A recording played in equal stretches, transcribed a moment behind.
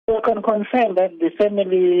can confirm that the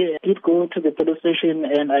family did go to the police station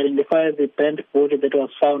and identify the burnt body that was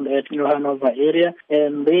found at Hanover area,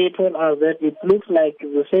 and they told us that it looks like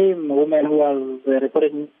the same woman who was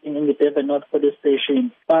reported in the Durban North police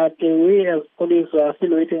station. But we as police are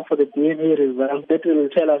still waiting for the DNA results that will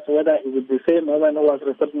tell us whether it is the same woman who was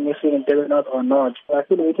reported missing in Durban North or not. We are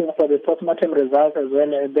still waiting for the postmortem results as well,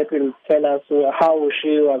 and that will tell us how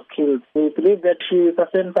she was killed. We believe that she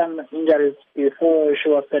sustained some injuries before she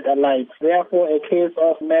was set alight. Therefore, a case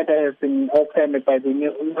of murder has been opened by the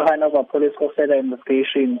New Hanover Police for further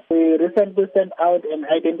investigation. We recently sent out an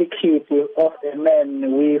identity kit of a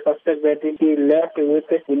man. We suspect that he left with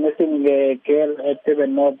the missing girl at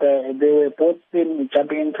Durban North. They were both seen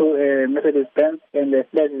jumping into a Mercedes-Benz and they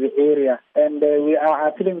fled the area. And we are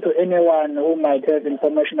appealing to anyone who might have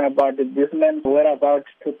information about this man's whereabouts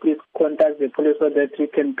to please contact the police so that he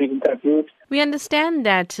can be interviewed. We understand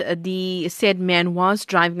that the said man was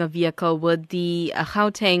driving a vehicle with the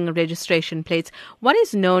Gauteng registration plates. What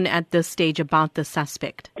is known at this stage about the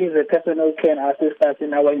suspect? He is a person who can assist us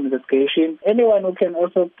in our investigation. Anyone who can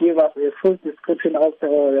also give us a full description of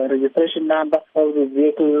the registration number of the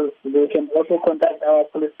vehicle, they can also contact our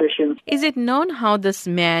police station. Is it known how this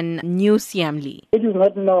man knew Siam Lee? It is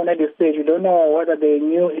not known at this stage. We don't know whether they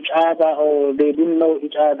knew each other or they didn't know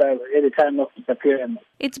each other at the time of disappearance.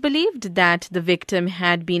 It's believed that the victim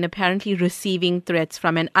had been apparently receiving threats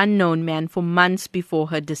from an unknown man for months before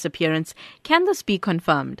her disappearance. Can this be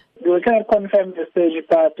confirmed? We cannot confirm the stage,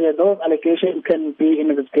 but those allegations can be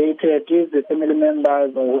investigated. If the family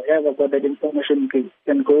members or whoever got that information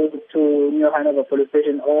can go to New Hanover Police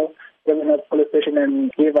Station or Durban North Police Station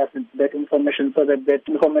and give us that information so that that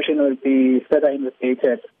information will be further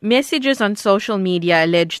investigated. Messages on social media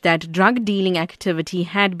allege that drug dealing activity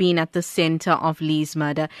had been at the center of Lee's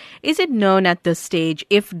murder. Is it known at this stage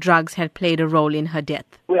if drugs had played a role in her death?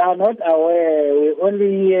 We are not aware. We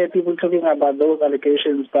only hear people talking about those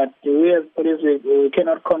allegations, but we as police, we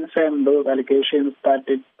cannot confirm those allegations, but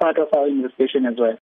it's part of our investigation as well.